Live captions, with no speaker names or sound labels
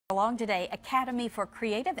Along today, Academy for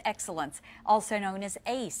Creative Excellence, also known as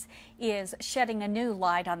ACE, is shedding a new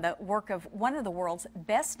light on the work of one of the world's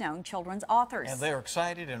best-known children's authors. And they're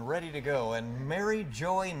excited and ready to go. And Mary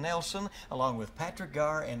Joy Nelson, along with Patrick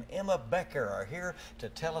Garr and Emma Becker, are here to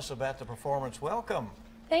tell us about the performance. Welcome.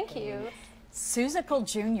 Thank you. Suessical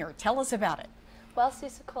Jr., tell us about it. Well,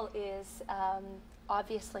 Suessical is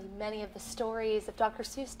obviously many of the stories of Dr.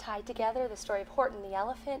 Seuss tied together, the story of Horton the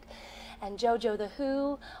elephant and Jojo the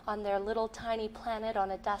Who on their little tiny planet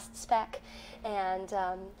on a dust speck. And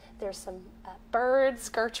there's some birds,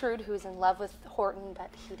 Gertrude, who's in love with Horton,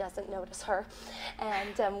 but he doesn't notice her.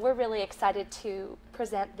 And we're really excited to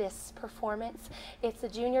present this performance. It's a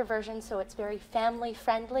junior version, so it's very family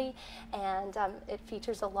friendly, and it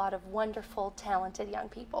features a lot of wonderful, talented young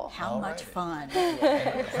people. How much fun.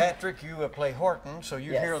 And Patrick, you play Horton, so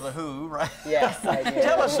you hear the Who, right? Yes, I do.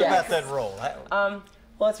 Tell us about that role.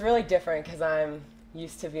 Well, it's really different because I'm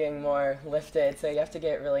used to being more lifted, so you have to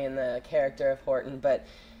get really in the character of Horton, but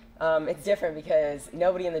it's different because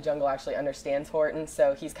nobody in the jungle actually understands Horton,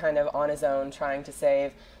 so he's kind of on his own trying to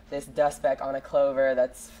save this dust speck on a clover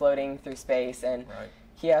that's floating through space, and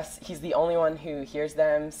he's the only one who hears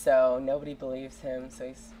them, so nobody believes him, so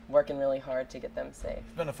he's working really hard to get them safe.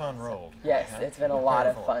 It's been a fun role. Yes, it's been a lot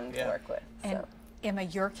of fun to work with. And Emma,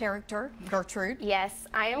 your character, Gertrude? Yes,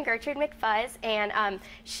 I am Gertrude McFuzz, and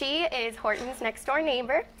she is Horton's next door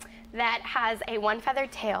neighbor that has a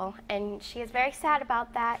one-feathered tail, and she is very sad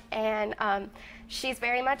about that, and she's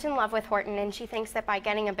very much in love with Horton, and she thinks that by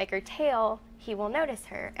getting a bigger tail, he will notice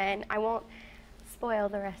her, and I won't spoil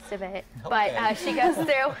the rest of it, but she goes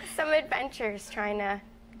through some adventures trying to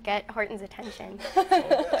get Horton's attention.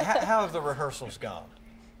 How have the rehearsals gone?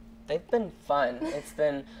 They've been fun. It's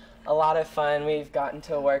been a lot of fun. We've gotten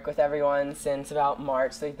to work with everyone since about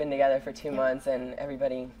March, so we've been together for 2 months, and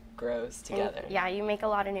everybody grows together. And, you make a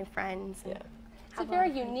lot of new friends. It's a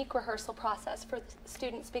very unique rehearsal process for the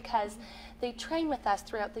students because they train with us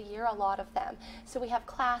throughout the year, a lot of them. So we have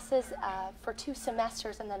classes for 2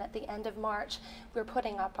 semesters, and then at the end of March we're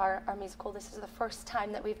putting up our musical. This is the first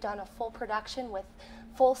time that we've done a full production with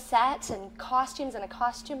full set and costumes and a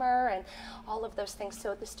costumer and all of those things.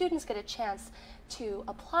 So the students get a chance to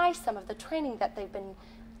apply some of the training that they've been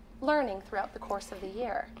learning throughout the course of the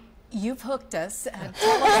year. You've hooked us.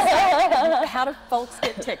 Tell us, how do folks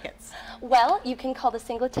get tickets? Well, you can call the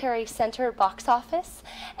Singletary Center box office,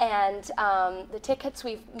 and the tickets,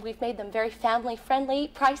 we've made them very family-friendly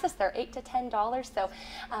prices. They're $8 to $10, so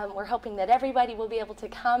we're hoping that everybody will be able to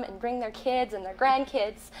come and bring their kids and their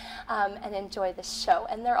grandkids and enjoy this show.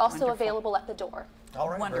 And they're also available at the door. All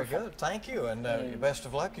right, very good. Thank you, and best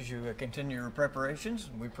of luck as you continue your preparations.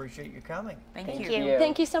 We appreciate you coming. Thank you.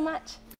 Thank you so much.